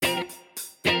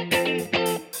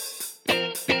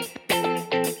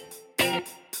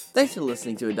Thanks for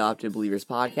listening to Adopted Believers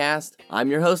Podcast. I'm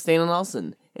your host, Daniel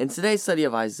Nelson. In today's study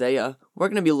of Isaiah, we're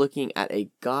going to be looking at a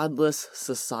godless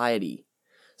society.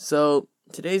 So,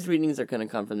 today's readings are going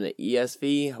to come from the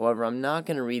ESV. However, I'm not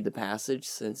going to read the passage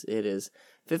since it is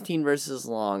 15 verses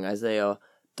long, Isaiah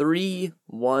 3,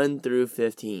 1 through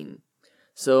 15.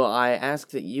 So, I ask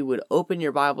that you would open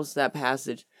your Bibles to that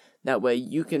passage. That way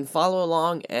you can follow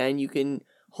along and you can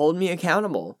hold me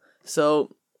accountable.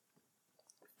 So,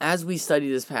 as we study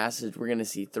this passage, we're going to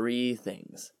see three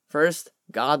things. First,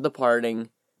 God departing.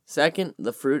 Second,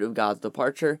 the fruit of God's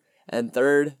departure. And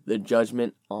third, the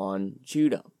judgment on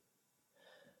Judah.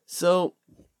 So,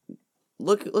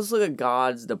 let's look at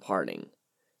God's departing.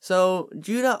 So,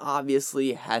 Judah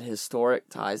obviously had historic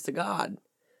ties to God.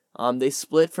 They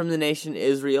split from the nation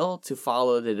Israel to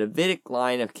follow the Davidic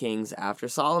line of kings after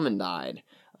Solomon died.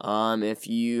 If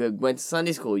you went to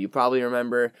Sunday school, you probably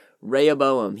remember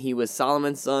Rehoboam. He was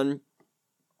Solomon's son,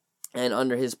 and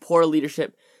under his poor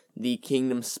leadership, the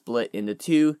kingdom split into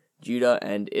two, Judah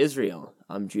and Israel.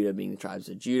 Judah being the tribes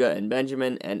of Judah and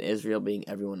Benjamin, and Israel being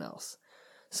everyone else.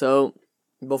 So,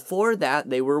 before that,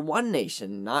 they were one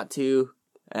nation, not two,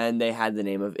 and they had the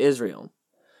name of Israel.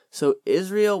 So,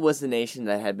 Israel was the nation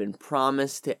that had been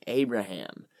promised to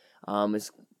Abraham.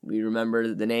 We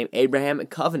remember the name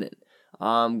Abrahamic covenant.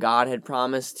 God had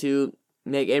promised to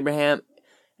make Abraham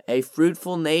a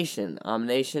fruitful nation,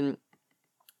 nation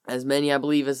as many, I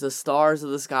believe, as the stars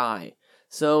of the sky.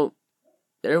 So,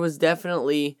 there was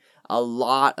definitely a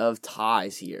lot of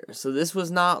ties here. So, this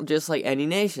was not just like any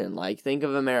nation. Like, think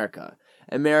of America.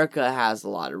 America has a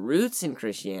lot of roots in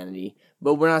Christianity,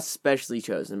 but we're not specially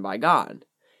chosen by God.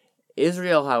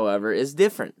 Israel, however, is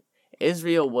different.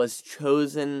 Israel was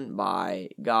chosen by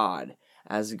God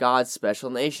as God's special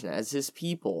nation, as his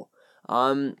people.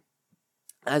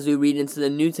 As we read into the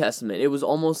New Testament, it was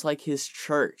almost like his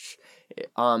church.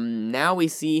 Now we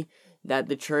see that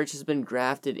the church has been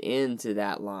grafted into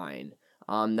that line.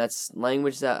 That's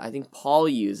language that I think Paul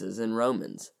uses in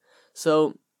Romans.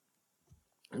 So,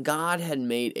 God had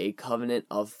made a covenant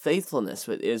of faithfulness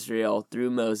with Israel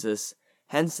through Moses,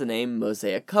 hence the name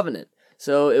Mosaic Covenant.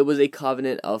 So, it was a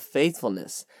covenant of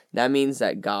faithfulness. That means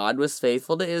that God was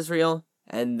faithful to Israel,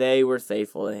 and they were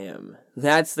faithful to him.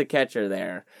 That's the catcher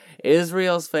there.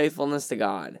 Israel's faithfulness to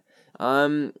God.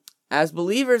 As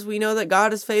believers, we know that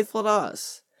God is faithful to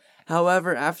us.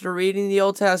 However, after reading the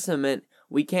Old Testament,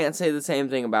 we can't say the same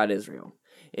thing about Israel.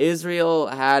 Israel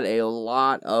had a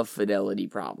lot of fidelity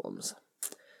problems.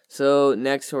 So,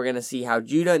 next we're going to see how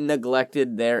Judah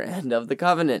neglected their end of the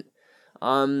covenant.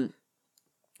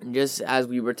 Just as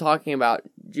we were talking about,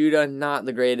 Judah not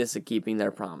the greatest at keeping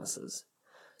their promises.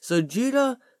 So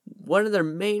Judah, one of their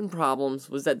main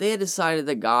problems was that they had decided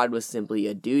that God was simply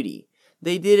a duty.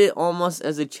 They did it almost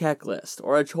as a checklist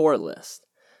or a chore list.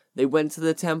 They went to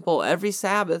the temple every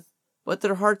Sabbath, but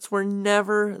their hearts were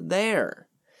never there.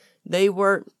 They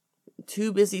were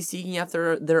too busy seeking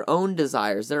after their own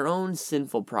desires, their own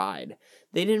sinful pride.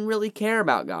 They didn't really care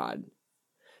about God.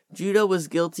 Judah was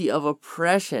guilty of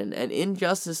oppression and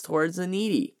injustice towards the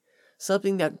needy,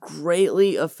 something that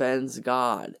greatly offends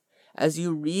God. As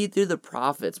you read through the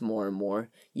prophets more and more,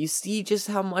 you see just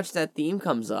how much that theme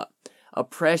comes up.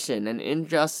 Oppression and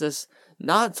injustice,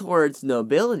 not towards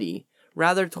nobility,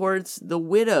 rather towards the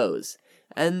widows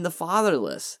and the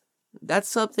fatherless. That's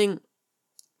something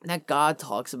that God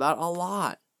talks about a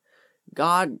lot.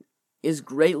 God is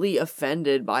greatly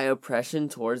offended by oppression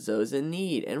towards those in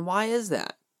need. And why is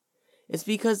that? It's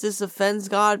because this offends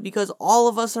God because all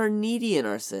of us are needy in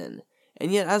our sin.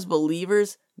 And yet as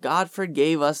believers, God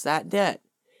forgave us that debt.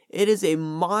 It is a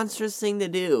monstrous thing to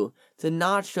do to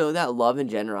not show that love and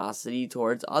generosity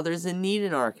towards others in need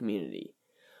in our community.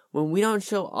 When we don't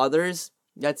show others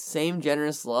that same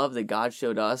generous love that God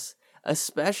showed us,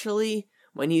 especially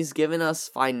when he's given us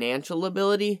financial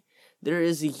ability, there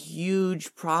is a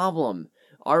huge problem.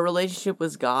 Our relationship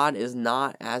with God is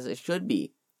not as it should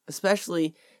be,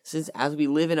 especially since as we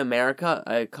live in America,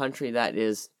 a country that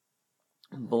is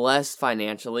blessed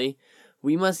financially,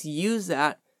 we must use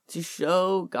that to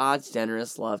show God's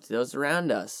generous love to those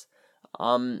around us.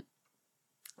 I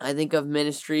think of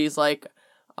ministries like,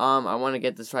 I want to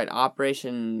get this right,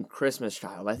 Operation Christmas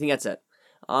Child. I think that's it.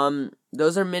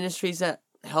 Those are ministries that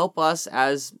help us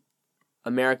as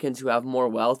Americans who have more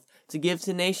wealth to give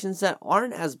to nations that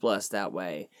aren't as blessed that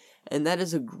way. And that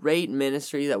is a great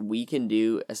ministry that we can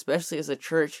do, especially as a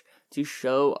church, to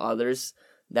show others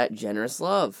that generous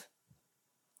love.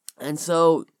 And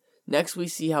so, next we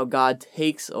see how God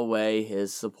takes away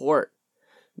his support.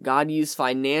 God used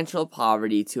financial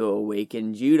poverty to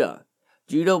awaken Judah.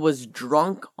 Judah was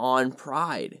drunk on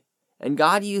pride. And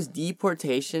God used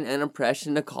deportation and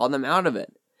oppression to call them out of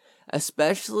it.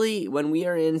 Especially when we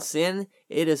are in sin,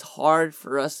 it is hard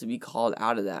for us to be called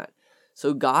out of that.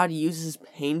 So God uses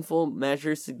painful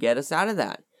measures to get us out of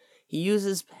that. He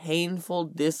uses painful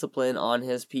discipline on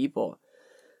his people.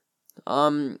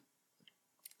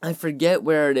 I forget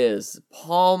where it is.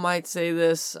 Paul might say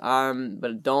this,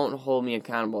 but don't hold me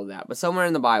accountable to that. But somewhere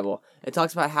in the Bible, it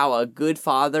talks about how a good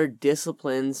father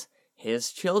disciplines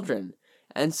his children.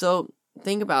 And so,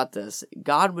 think about this.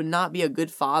 God would not be a good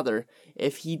father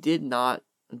if he did not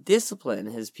discipline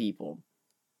his people.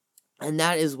 And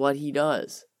that is what he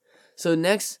does. So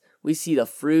next, we see the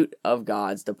fruit of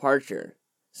God's departure.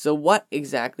 So what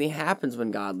exactly happens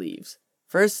when God leaves?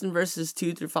 First, in verses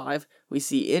 2 through 5, we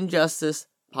see injustice,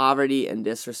 poverty, and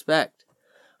disrespect.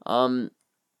 God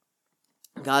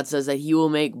says that he will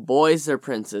make boys their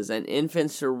princes, and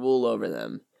infants shall rule over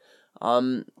them.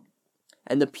 And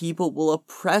the people will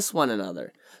oppress one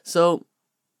another. So,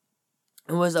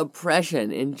 it was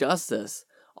oppression, injustice.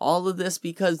 All of this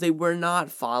because they were not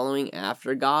following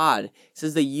after God. It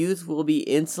says the youth will be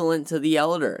insolent to the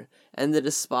elder, and the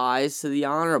despised to the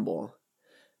honorable.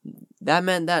 That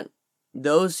meant that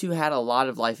those who had a lot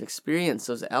of life experience,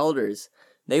 those elders,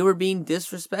 they were being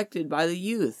disrespected by the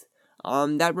youth.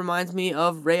 That reminds me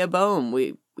of Rehoboam.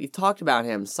 We've talked about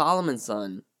him, Solomon's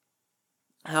son.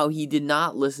 How he did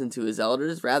not listen to his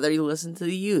elders, rather he listened to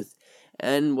the youth.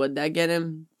 And what did that get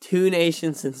him? 2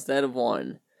 nations instead of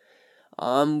 1.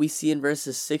 We see in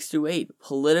verses 6 through 8,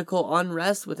 political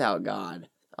unrest without God.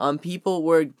 People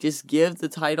were just give the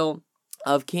title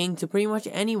of king to pretty much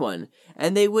anyone,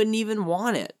 and they wouldn't even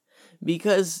want it,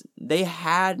 because they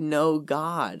had no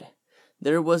God.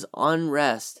 There was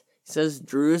unrest. It says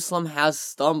Jerusalem has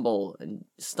stumbled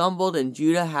and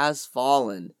Judah has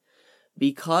fallen,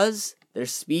 because their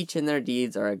speech and their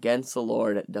deeds are against the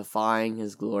Lord, defying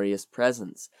his glorious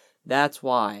presence. That's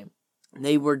why.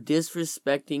 They were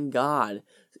disrespecting God.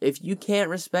 If you can't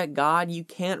respect God, you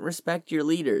can't respect your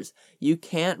leaders. You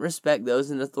can't respect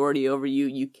those in authority over you.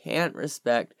 You can't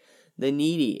respect the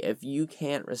needy if you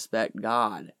can't respect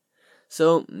God.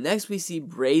 So next we see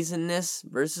brazenness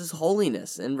versus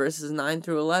holiness in verses 9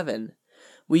 through 11.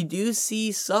 We do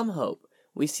see some hope.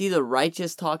 We see the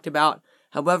righteous talked about.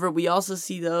 However, we also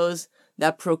see those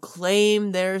that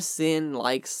proclaim their sin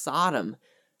like Sodom.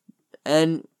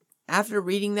 And after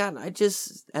reading that, I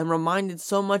just am reminded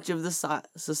so much of the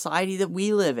society that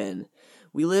we live in.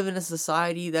 We live in a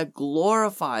society that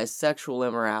glorifies sexual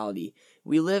immorality.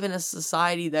 We live in a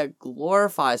society that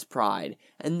glorifies pride.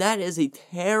 And that is a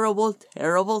terrible,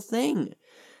 terrible thing.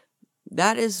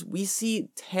 We see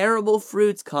terrible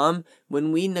fruits come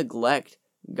when we neglect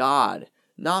God.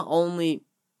 Not only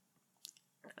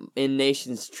in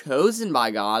nations chosen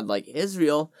by God, like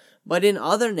Israel, but in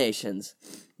other nations,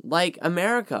 like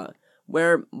America,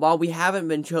 where while we haven't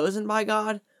been chosen by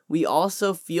God, we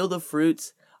also feel the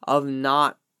fruits of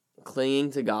not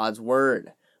clinging to God's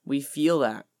word. We feel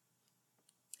that.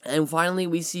 And finally,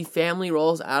 we see family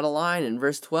roles out of line in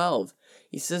verse 12.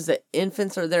 He says that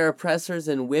infants are their oppressors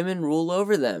and women rule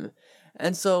over them.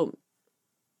 And so,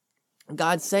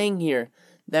 God's saying here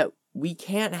that we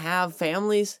can't have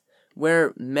families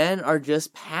where men are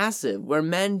just passive, where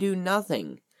men do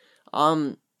nothing.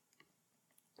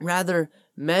 Rather,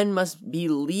 men must be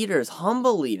leaders,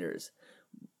 humble leaders,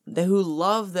 who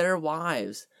love their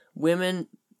wives. Women,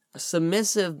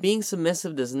 being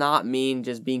submissive does not mean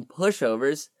just being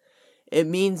pushovers. It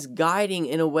means guiding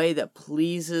in a way that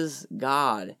pleases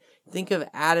God. Think of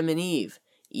Adam and Eve.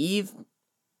 Eve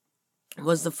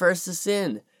was the first to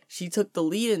sin. She took the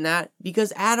lead in that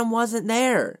because Adam wasn't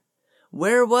there.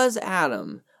 Where was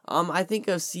Adam? I think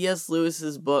of C.S.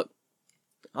 Lewis's book,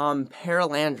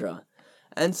 Perelandra.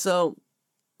 And so,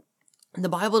 the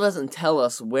Bible doesn't tell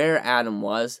us where Adam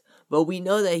was, but we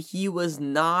know that he was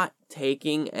not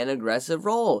taking an aggressive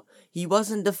role. He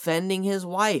wasn't defending his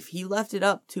wife. He left it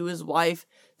up to his wife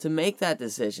to make that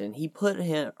decision. He put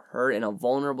her in a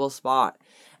vulnerable spot.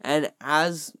 And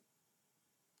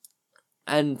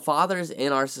fathers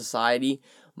in our society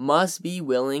must be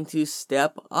willing to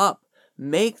step up,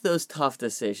 make those tough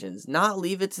decisions, not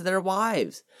leave it to their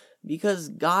wives, because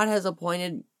God has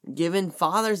given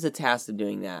fathers the task of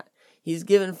doing that. He's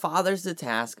given fathers the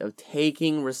task of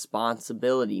taking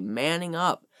responsibility, manning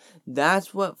up.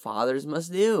 That's what fathers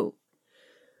must do.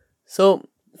 So,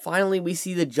 finally, we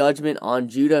see the judgment on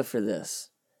Judah for this.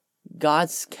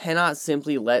 God cannot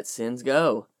simply let sins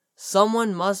go.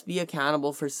 Someone must be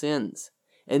accountable for sins.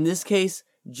 In this case,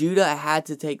 Judah had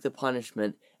to take the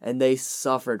punishment, and they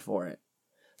suffered for it.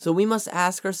 So we must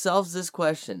ask ourselves this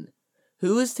question: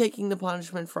 who is taking the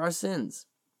punishment for our sins?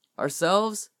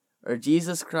 Ourselves or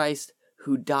Jesus Christ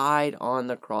who died on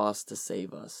the cross to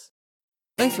save us.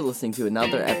 Thanks for listening to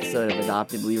another episode of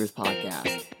Adopted Believers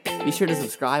Podcast. Be sure to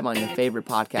subscribe on your favorite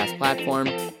podcast platform.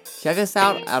 Check us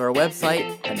out at our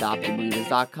website,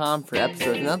 adoptedbelievers.com, for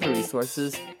episodes and other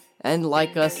resources, and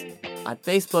like us at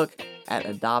Facebook at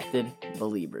Adopted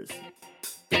Believers.